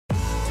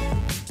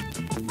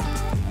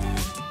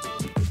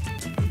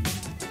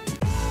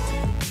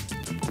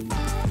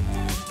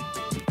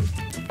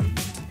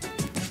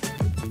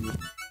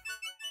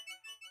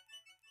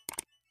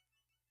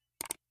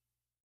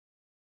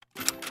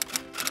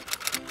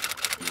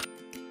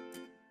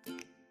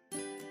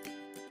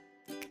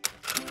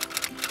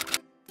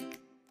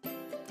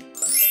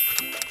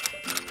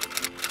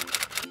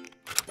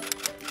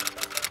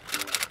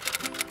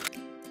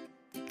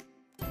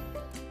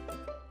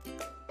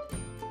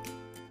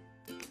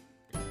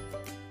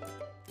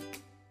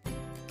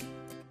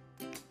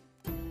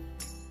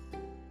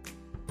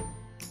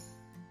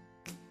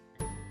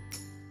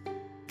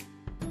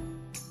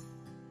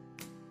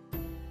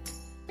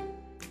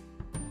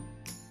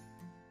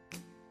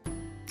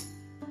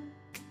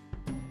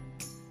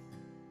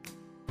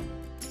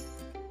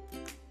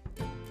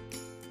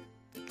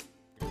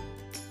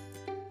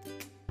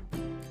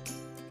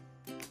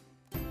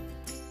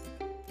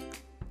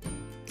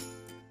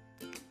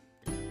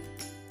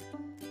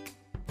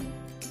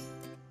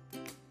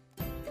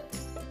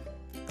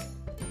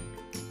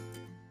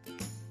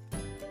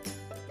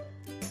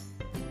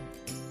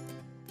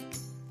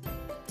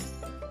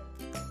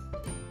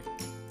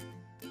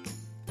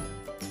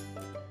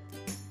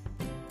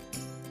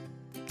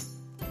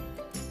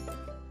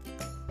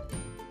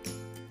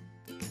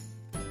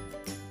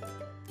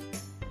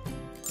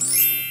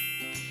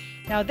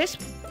Now, this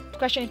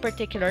question in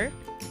particular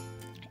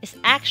is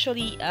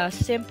actually a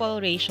simple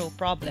ratio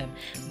problem.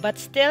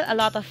 But still, a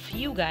lot of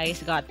you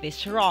guys got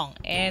this wrong.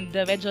 And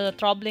medyo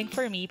troubling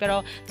for me.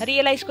 Pero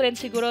na-realize ko rin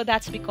siguro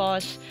that's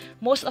because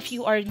most of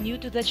you are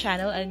new to the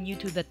channel and new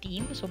to the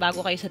team. So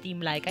bago kayo sa Team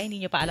Lyqa,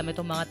 hindi nyo pa alam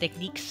itong mga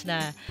techniques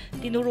na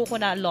tinuro ko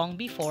na long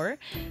before.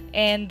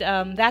 And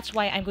that's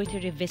why I'm going to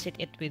revisit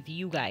it with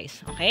you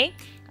guys. Okay?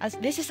 As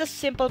this is a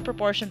simple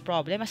proportion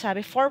problem.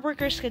 Masabi, 4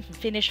 workers can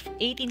finish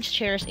 18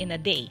 chairs in a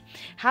day.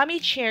 How many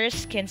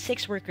chairs can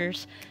 6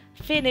 workers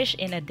finish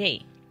in a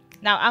day?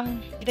 Now, ang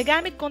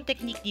ginagamit kong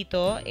technique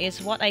dito is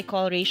what I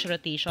call ratio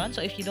rotation.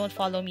 So, if you don't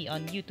follow me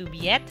on YouTube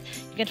yet,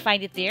 you can find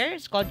it there.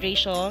 It's called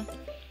ratio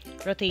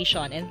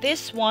rotation. And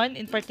this one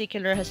in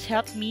particular has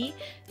helped me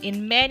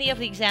in many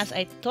of the exams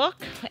I took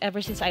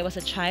ever since I was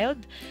a child.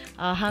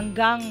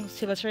 Hanggang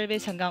civil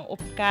service, hanggang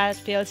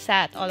UPCAT,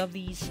 PhilSat, all of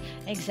these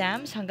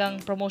exams,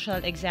 hanggang promotional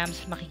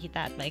exams,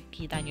 makikita at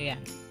makikita nyo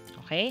yan.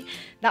 Okay?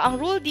 Now,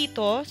 ang rule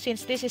dito,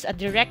 since this is a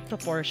direct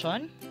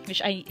proportion,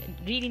 which I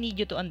really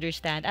need you to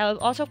understand, I'll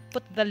also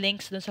put the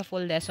links dun sa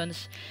full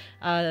lessons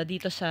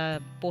dito sa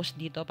post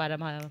dito para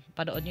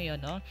mapanood nyo yun,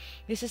 no?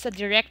 This is a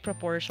direct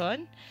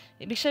proportion.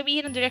 Ibig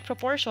sabihin ng direct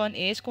proportion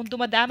is, kung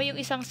dumadami yung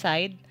isang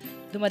side,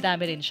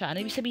 dumadami rin siya. Ano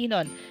ibig sabihin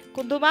nun?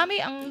 Kung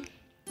dumami ang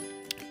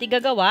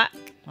tigagawa,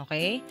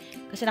 okay?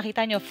 Kasi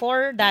nakita nyo,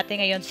 4 dati,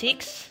 ngayon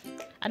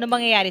 6. Ano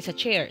mangyayari sa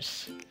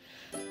chairs?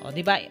 O,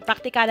 diba?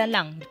 Praktikalan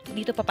lang.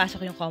 Dito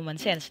papasok yung common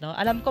sense, no?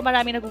 Alam ko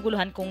marami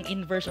naguguluhan kung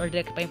inverse or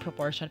direct pa yung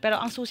proportion.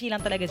 Pero ang susi lang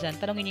talaga dyan,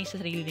 tanongin nyo yung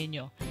sarili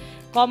ninyo.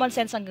 Common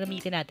sense ang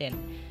gamitin natin.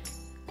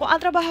 Kung ang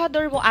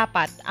trabahador mo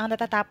 4, ang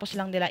natatapos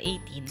lang nila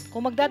 18,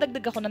 kung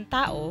magdadagdag ako ng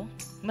tao,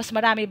 mas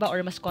marami ba or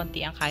mas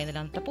konti ang kaya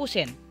nilang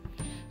tapusin?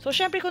 So,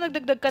 syempre, kung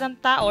nagdagdag ka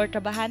ng tao or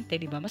trabahante,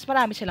 di ba, mas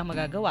marami silang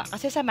magagawa.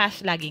 Kasi sa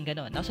math, laging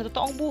ganun. Now, sa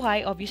totoong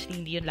buhay, obviously,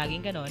 hindi yun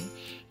laging ganun.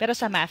 Pero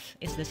sa math,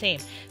 is the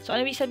same. So,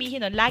 ano ibig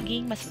sabihin nun?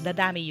 Laging mas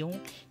dadami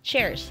yung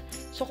chairs.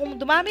 So, kung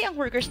dumami ang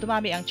workers,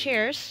 dumami ang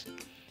chairs,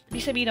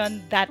 ibig sabihin nun,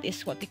 that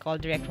is what we call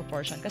direct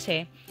proportion.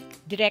 Kasi,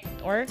 direct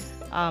or,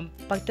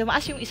 pag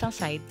tumaas yung isang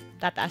side,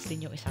 tataas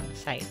din yung isang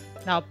side.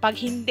 Now, pag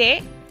hindi,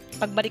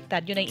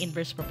 pagbaliktad, yun ay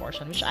inverse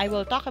proportion, which I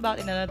will talk about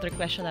in another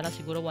question na lang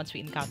siguro once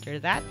we encounter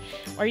that.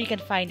 Or you can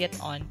find it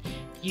on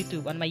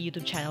YouTube, on my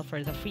YouTube channel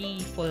for the free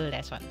full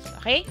lessons.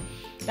 Okay?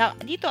 Now,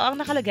 dito, ang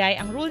nakalagay,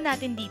 ang rule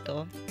natin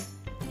dito,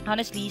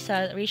 honestly,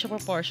 sa ratio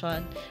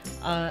proportion,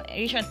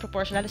 ratio and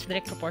proportion, lalo sa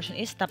direct proportion,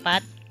 is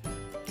tapat,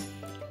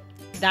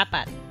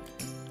 dapat.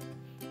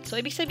 So,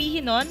 ibig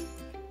sabihin nun,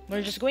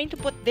 we're just going to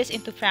put this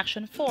into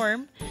fraction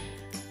form.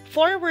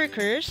 4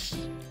 workers,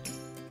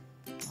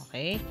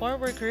 okay, 4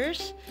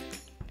 workers,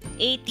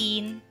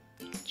 18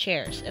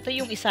 chairs. Ito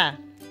yung isa.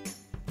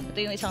 Ito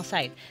yung isang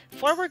side.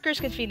 4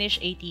 workers can finish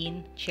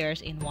 18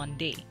 chairs in 1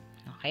 day.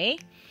 Okay?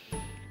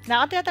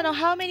 Now, ang tinatanong,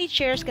 how many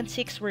chairs can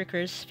 6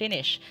 workers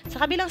finish? Sa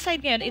kabilang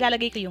side ngayon,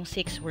 ilalagay ko yung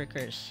 6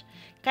 workers.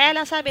 Kaya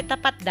lang sabi,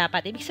 tapat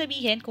dapat. Ibig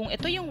sabihin, kung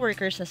ito yung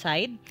workers na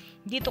side,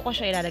 dito ko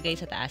siya ilalagay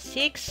sa taas.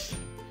 6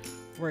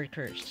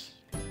 workers.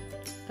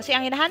 Kasi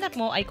ang hinahanap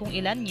mo ay kung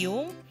ilan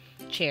yung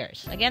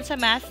chairs. Again, sa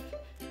math,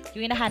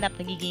 yung hinahanap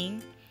nagiging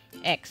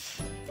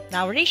x.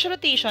 Now, ratio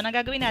rotation, ang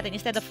gagawin natin,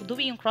 instead of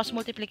doing yung cross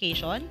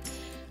multiplication,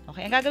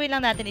 okay, ang gagawin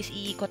lang natin is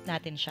iikot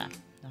natin siya.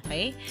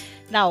 Okay?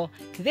 Now,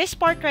 this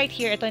part right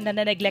here, ito yung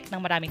nane-neglect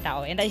ng maraming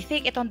tao. And I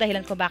think itong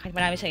dahilan kung bakit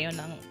marami sa iyo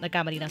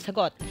nagkamali ng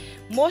sagot.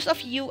 Most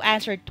of you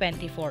answered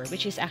 24,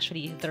 which is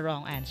actually the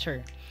wrong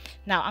answer.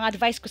 Now, ang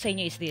advice ko sa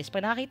inyo is this.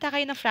 Pag nakakita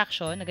kayo ng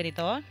fraction na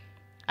ganito,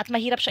 at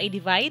mahirap siya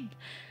i-divide,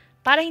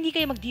 para hindi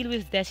kayo mag-deal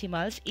with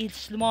decimals,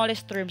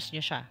 smallest terms nyo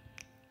siya.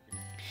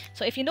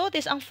 So, if you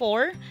notice, ang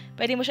 4,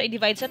 pwede mo siya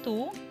i-divide sa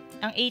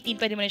 2. Ang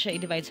 18, pwede mo na siya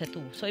i-divide sa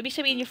 2. So, ibig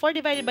sabihin, yung 4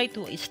 divided by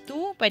 2 is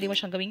 2. Pwede mo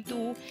siyang gawing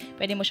 2.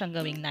 Pwede mo siyang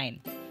gawing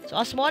 9. So,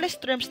 ang smallest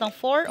terms ng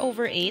 4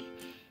 over 18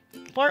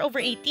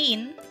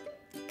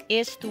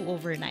 is 2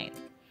 over 9.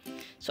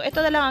 So, ito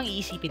na lang ang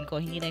iisipin ko,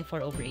 hindi na yung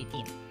 4 over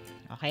 18.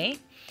 Okay?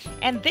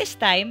 And this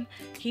time,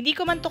 hindi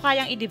ko man to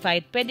kayang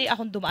i-divide, pwede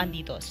akong dumaan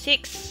dito.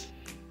 6.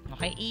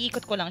 Okay,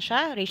 iikot ko lang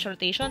siya. Ratio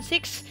rotation.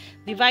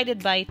 6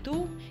 divided by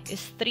 2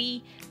 is 3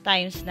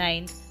 times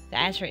 9. The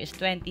answer is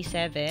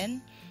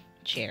 27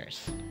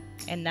 chairs.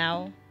 And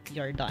now,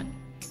 you're done.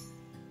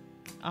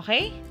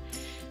 Okay?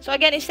 So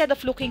again, instead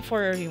of looking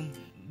for yung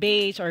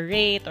base or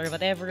rate or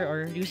whatever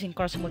or using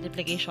cross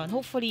multiplication,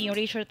 hopefully yung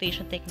ratio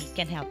rotation technique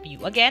can help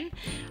you. Again,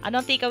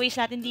 anong takeaways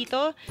natin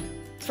dito?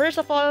 First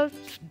of all,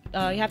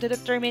 you have to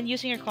determine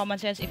using your common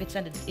sense if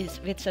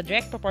it's a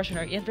direct proportion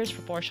or inverse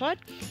proportion.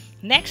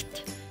 Next,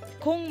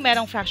 kung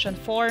merong fraction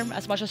form,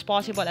 as much as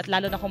possible, at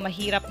lalo na kung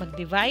mahirap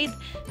mag-divide,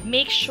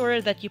 make sure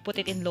that you put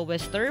it in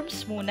lowest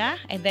terms muna,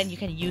 and then you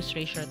can use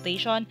ratio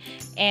rotation,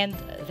 and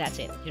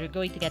that's it. You're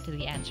going to get to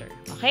the answer.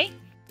 Okay?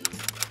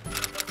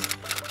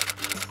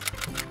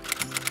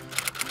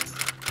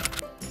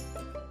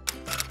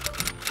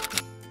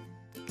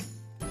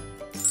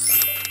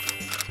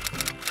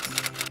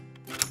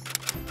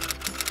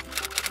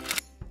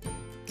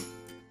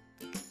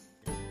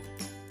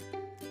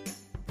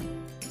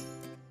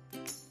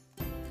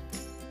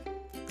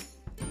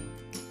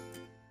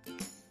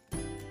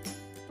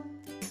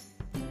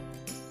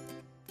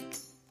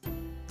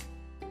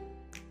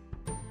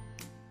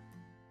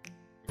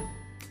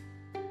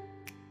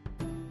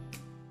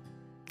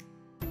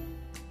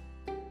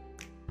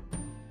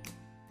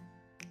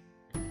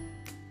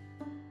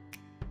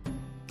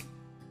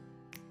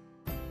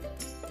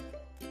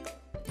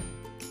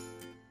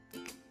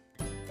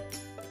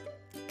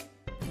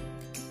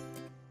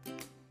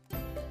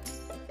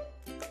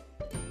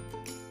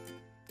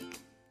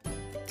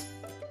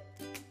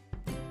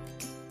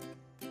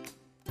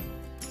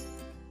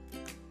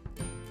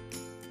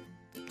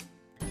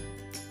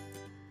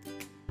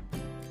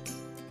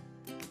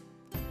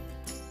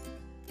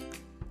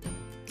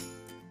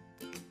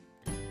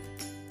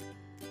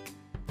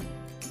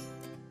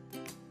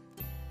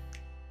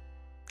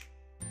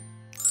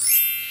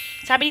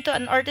 Sabi dito,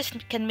 an artist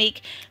can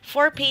make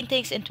 4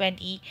 paintings in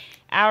 20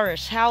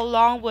 hours. How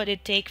long would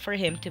it take for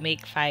him to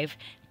make 5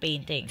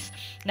 paintings?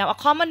 Now, a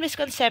common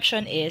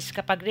misconception is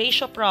kapag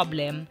ratio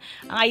problem,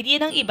 ang idea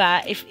ng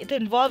iba, if it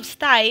involves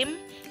time,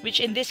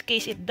 which in this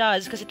case it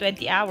does kasi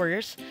 20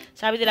 hours,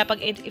 sabi nila pag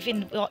if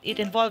it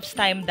involves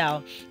time daw,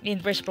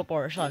 inverse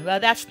proportion.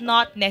 Well, that's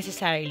not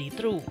necessarily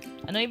true.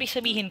 Ano ibig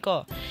sabihin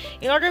ko?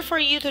 In order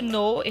for you to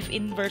know if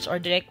inverse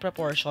or direct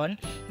proportion,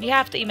 you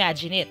have to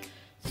imagine it.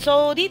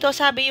 So, dito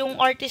sabi yung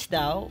artist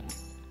daw,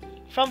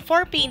 from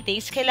 4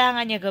 paintings,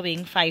 kailangan niya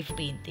gawing 5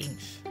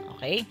 paintings.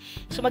 Okay?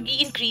 So,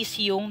 mag-i-increase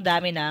yung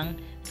dami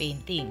ng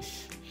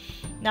paintings.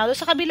 Now, doon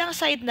sa kabilang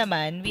side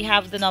naman, we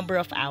have the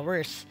number of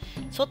hours.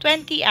 So,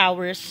 20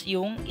 hours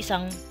yung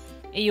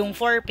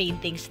 4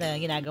 paintings na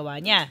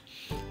ginagawa niya.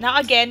 Now,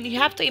 again, you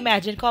have to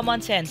imagine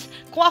common sense.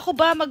 Kung ako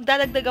ba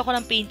magdadagdag ako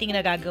ng painting na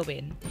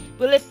gagawin,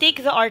 will it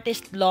take the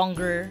artist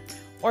longer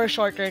or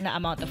shorter na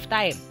amount of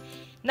time?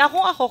 Na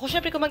kung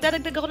syempre kung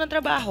magdadagdag ako ng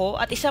trabaho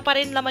at isa pa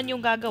rin naman yung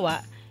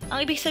gagawa,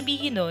 ang ibig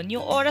sabihin nun, yung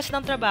oras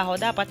ng trabaho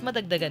dapat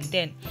madagdagan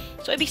din.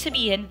 So, ibig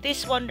sabihin,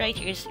 this one right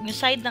here is yung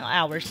side ng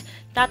hours,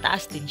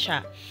 tataas din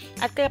siya.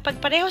 At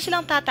kapag pareho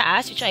silang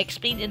tataas, which I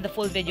explained in the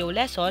full video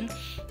lesson,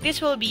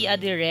 this will be a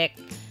direct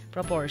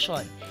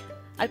proportion.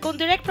 At kung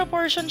direct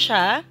proportion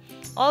siya,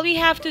 all we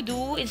have to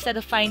do, instead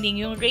of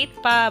finding yung rate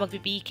pa,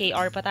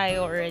 magpi-PKR pa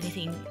tayo or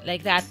anything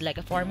like that, like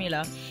a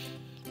formula,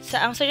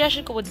 ang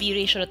suggestion ko would be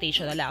ratio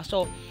rotation na lang.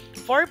 So,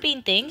 4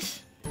 paintings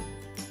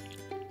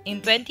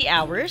in 20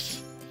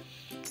 hours.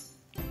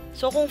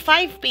 So, kung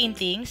 5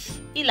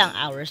 paintings, ilang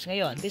hours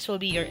ngayon? This will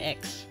be your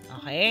X.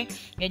 Okay?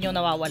 Yan yung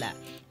nawawala.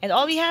 And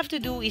all we have to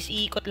do is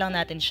iikot lang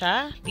natin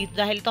siya.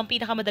 Dahil itong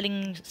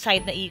pinakamadaling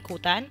side na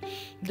iikutan,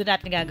 doon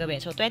natin gagawin.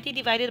 So, 20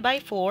 divided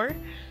by 4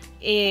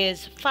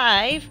 is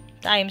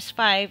 5 times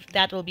 5.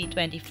 That will be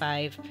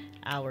 25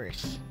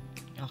 hours.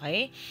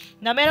 Okay?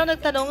 Na merong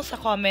nagtanong sa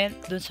comment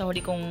dun sa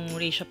huli kong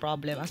ratio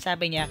problem. Ang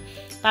sabi niya,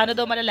 paano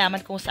daw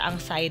malalaman kung saang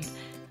side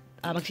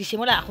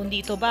magsisimula? Kung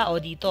dito ba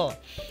o dito?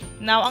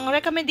 Now, ang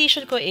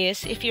recommendation ko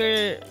is, if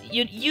you're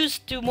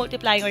used to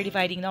multiplying or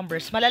dividing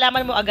numbers,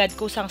 malalaman mo agad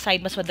kung saang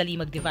side mas madali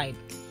mag-divide.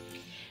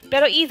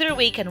 Pero either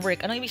way can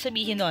work. Anong ibig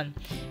sabihin nun?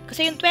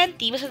 Kasi yung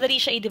 20, mas madali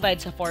siya i-divide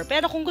sa 4.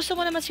 Pero kung gusto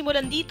mo naman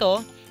simulan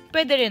dito,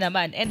 pwede rin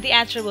naman. And the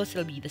answer will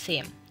still be the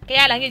same.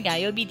 Kaya lang yun nga,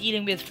 you'll be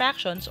dealing with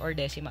fractions or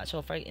decimals.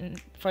 So,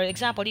 for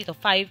example, dito,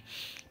 5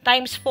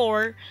 times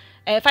 4,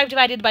 5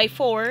 divided by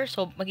 4,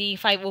 so magiging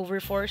 5 over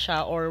 4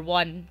 siya, or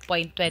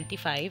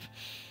 1.25.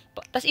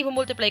 Tapos,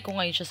 i-multiply ko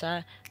ngayon siya sa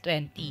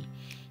 20.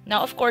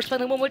 Now, of course,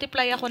 pag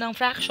nag-multiply ako ng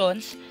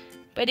fractions,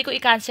 pwede ko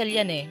i-cancel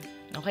yan eh.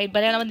 Okay,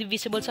 pareho naman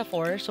divisible sa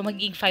 4, so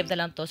magiging 5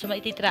 na lang to. So,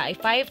 matitira ay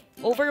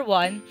 5 over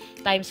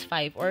 1 times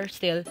 5, or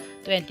still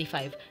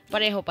 25.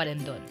 Pareho pa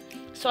rin dun.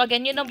 So,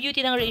 again, yun ang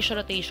beauty ng ratio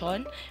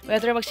rotation.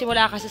 Whether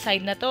magsimula ka sa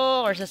side na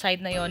to or sa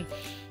side na yon,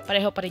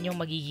 pareho pa rin yung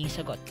magiging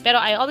sagot.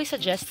 Pero I always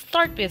suggest,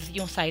 start with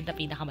yung side na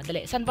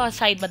pinakamadali. Saan ba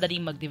side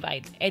madaling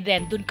mag-divide? And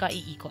then, dun ka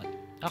iikot.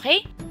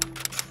 Okay?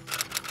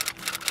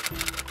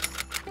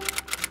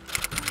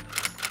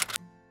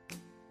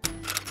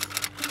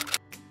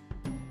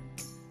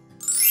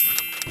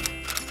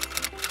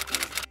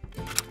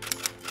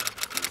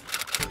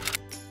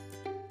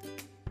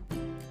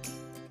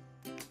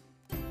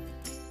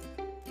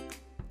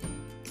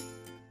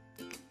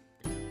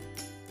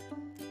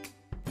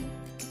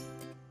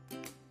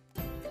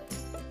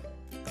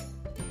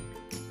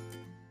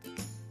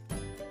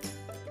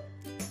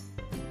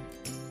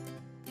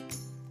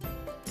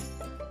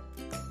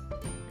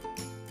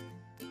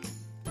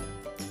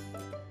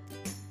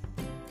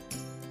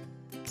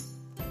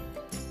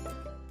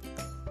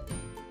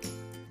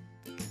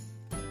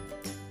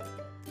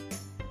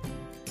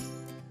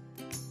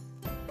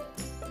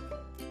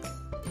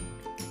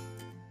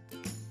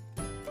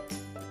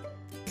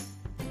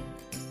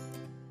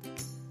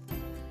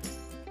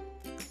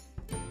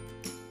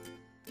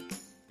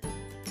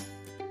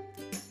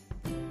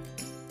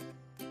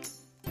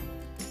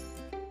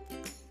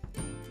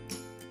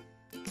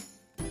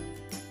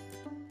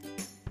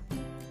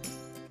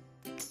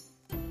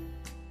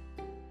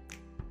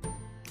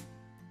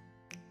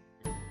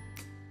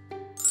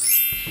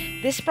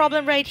 This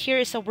problem right here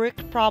is a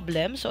work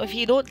problem. So if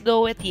you don't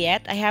know it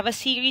yet, I have a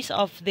series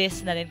of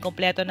this na rin.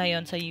 Kompleto na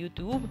yon sa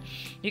YouTube.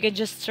 You can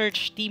just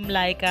search Team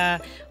Lyqa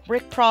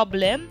work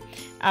problem.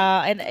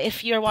 And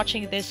if you're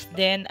watching this,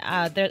 then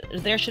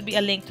there should be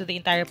a link to the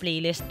entire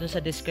playlist dun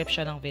sa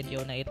description ng video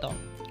na ito.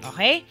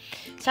 Okay?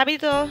 Sabi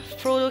dito,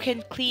 Frodo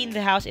can clean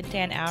the house in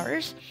 10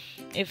 hours.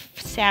 If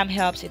Sam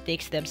helps, it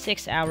takes them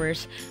 6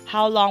 hours.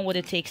 How long would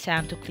it take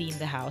Sam to clean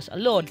the house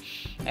alone?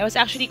 I was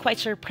actually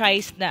quite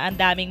surprised na ang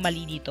daming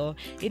mali dito.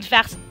 In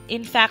fact,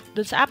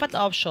 dun sa 4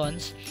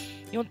 options,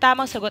 yung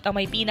tamang sagot ang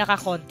may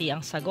pinaka-konti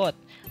ang sagot,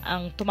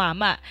 ang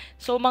tumama.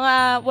 So,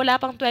 wala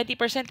pang 20%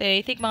 eh.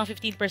 I think mga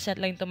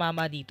 15% lang yung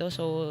tumama dito.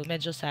 So,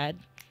 medyo sad.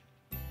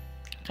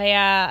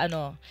 Kaya,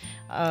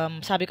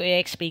 sabi ko,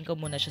 i-explain ko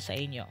muna siya sa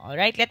inyo.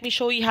 Alright, let me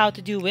show you how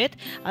to do it.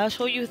 I'll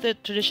show you the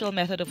traditional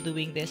method of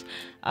doing this.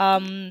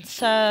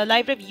 Sa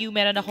live review,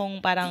 meron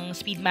akong parang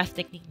speed math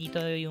technique dito,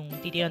 yung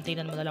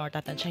titinan mo na lang or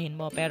tatansyahin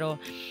mo. Pero,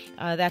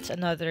 that's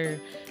another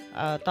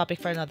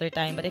topic for another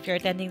time. But if you're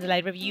attending the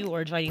live review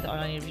or joining the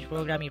online review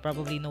program, you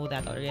probably know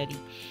that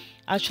already.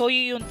 I'll show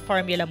you yung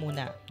formula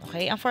muna.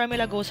 Okay? Ang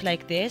formula goes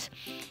like this.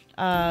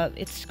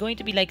 It's going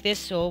to be like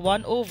this. So,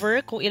 1 over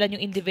kung ilan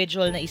yung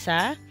individual na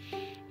isa,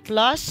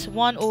 plus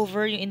 1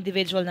 over yung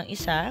individual ng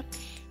isa,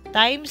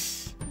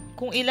 times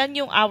kung ilan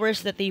yung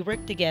hours that they work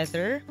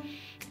together,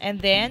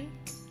 and then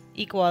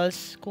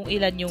equals kung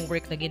ilan yung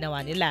work na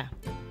ginawa nila.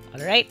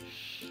 Alright?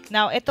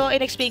 Now, ito,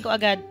 in-explain ko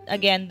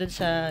again dun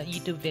sa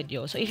YouTube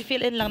video. So, if you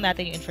fill in lang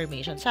natin yung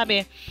information.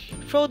 Sabi,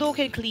 Frodo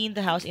can clean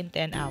the house in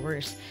 10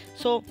 hours.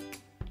 So,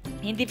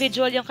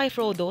 individual yung kay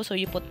Frodo. So,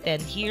 you put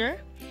 10 here.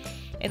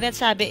 And then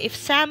sabi, if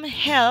Sam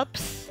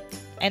helps,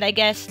 and I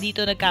guess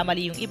dito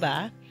nagkamali yung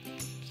iba,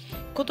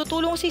 kung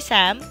tutulong si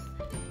Sam,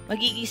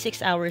 magiging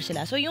 6 hours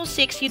sila. So, yung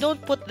 6, you don't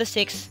put the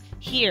 6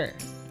 here.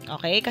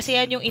 Okay? Kasi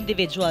yan yung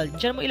individual.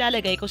 Diyan mo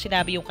ilalagay kung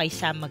sinabi yung kay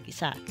Sam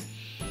mag-isa.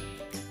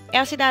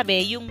 Ang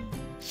sinabi, yung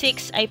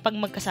 6 ay pag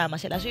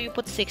magkasama sila. So, you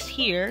put 6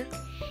 here.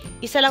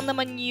 Isa lang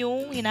naman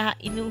yung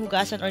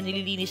inuhugasan or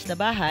nililinis na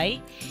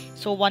bahay.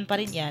 So, 1 pa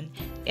rin yan.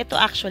 Ito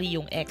actually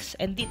yung X.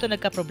 And dito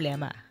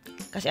nagka-problema.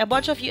 Kasi a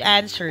bunch of you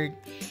answered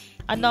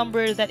a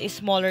number that is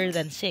smaller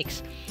than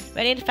 6.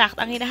 When in fact,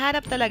 ang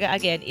hinahanap talaga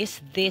again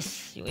is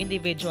this, yung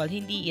individual,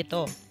 hindi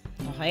ito.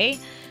 Okay?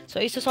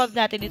 So, isosolve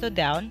natin ito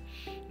down.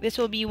 This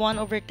will be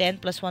 1 over 10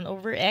 plus 1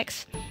 over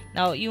x.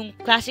 Now, yung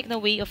classic na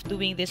way of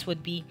doing this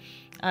would be,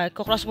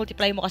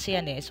 cross-multiply mo kasi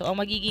yan eh. So, ang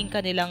magiging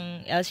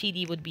kanilang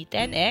LCD would be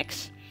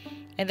 10x.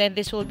 And then,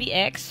 this will be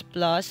x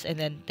plus, and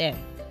then 10.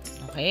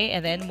 Okay?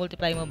 And then,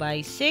 multiply mo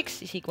by 6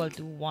 is equal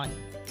to 1.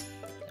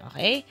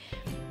 Okay?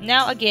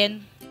 Now,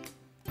 again,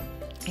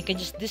 I can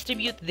just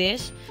distribute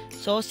this.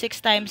 So,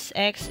 6 times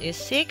x is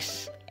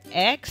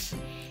 6x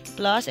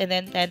plus, and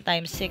then 10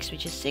 times 6,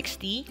 which is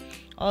 60,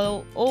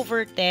 all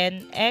over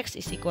 10x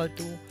is equal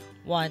to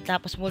 1.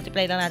 Tapos,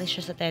 multiply lang natin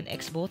siya sa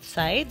 10x both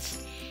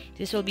sides.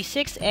 This will be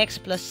 6x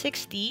plus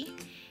 60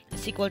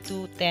 is equal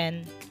to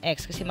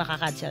 10x kasi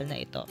makakancel na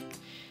ito.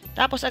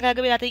 Tapos, ang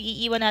gagawin natin,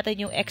 iiwan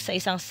natin yung x sa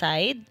isang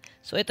side.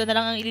 So, ito na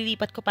lang ang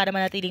ililipat ko para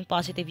manatiling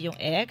positive yung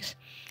x.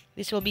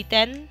 This will be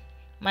 10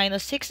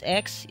 minus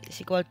 6x is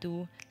equal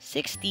to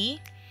 60.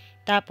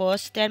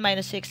 Tapos, 10x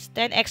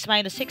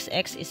minus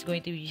 6x is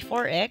going to be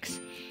 4x.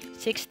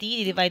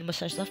 60, divide mo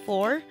sa 4.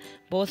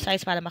 Both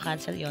sides para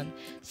makancel yon.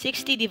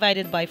 60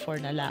 divided by 4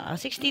 na lang. Ang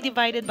 60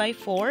 divided by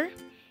 4,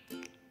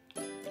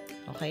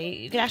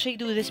 okay, you can actually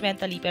do this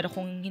mentally, pero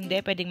kung hindi,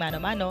 pwedeng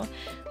mano-mano.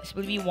 This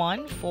will be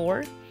 1,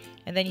 4,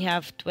 and then you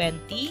have 20.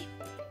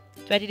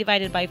 20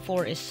 divided by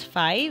 4 is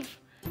 5.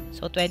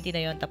 So, 20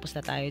 na yon, tapos na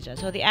tayo dyan.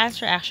 So, the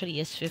answer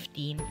actually is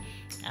 15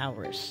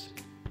 hours.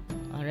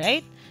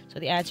 Alright? So,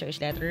 the answer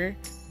is letter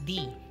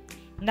D.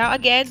 Now,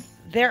 again,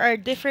 there are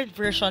different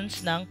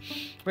versions ng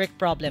work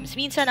problems.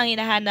 Minsan, ang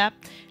hinahanap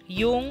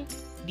yung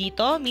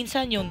dito,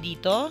 minsan yung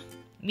dito,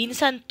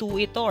 minsan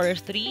 2 ito or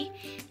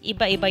 3.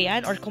 Iba-iba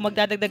yan. Or kung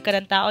magdadagdag ka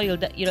ng tao,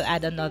 you'll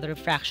add another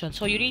fraction.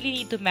 So, you really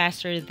need to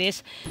master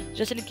this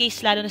just in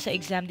case, lalo na sa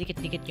exam,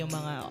 dikit-dikit yung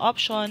mga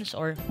options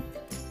or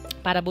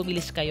para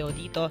bumilis kayo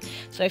dito.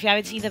 So, if you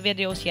haven't seen the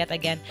videos yet,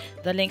 again,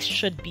 the links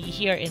should be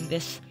here in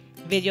this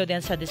video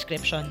din sa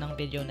description ng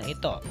video na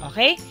ito.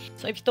 Okay?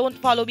 So, if you don't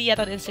follow me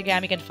yet on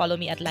Instagram, you can follow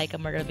me at Lyqa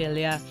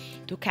Maravilla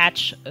to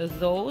catch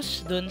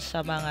those dun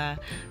sa mga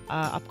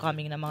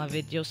upcoming na mga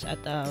videos at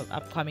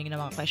upcoming na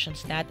mga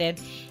questions natin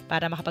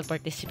para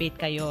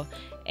makapag-participate kayo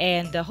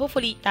and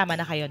hopefully, tama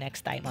na kayo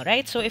next time.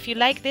 Alright? So, if you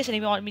like this and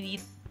if you want me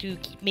to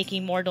keep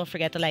making more, don't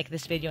forget to like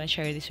this video and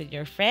share this with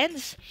your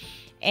friends.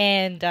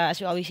 And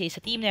as we always say sa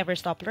team, never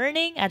stop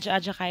learning.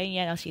 Adja kayo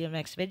yan. I'll see you in the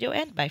next video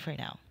and bye for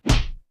now.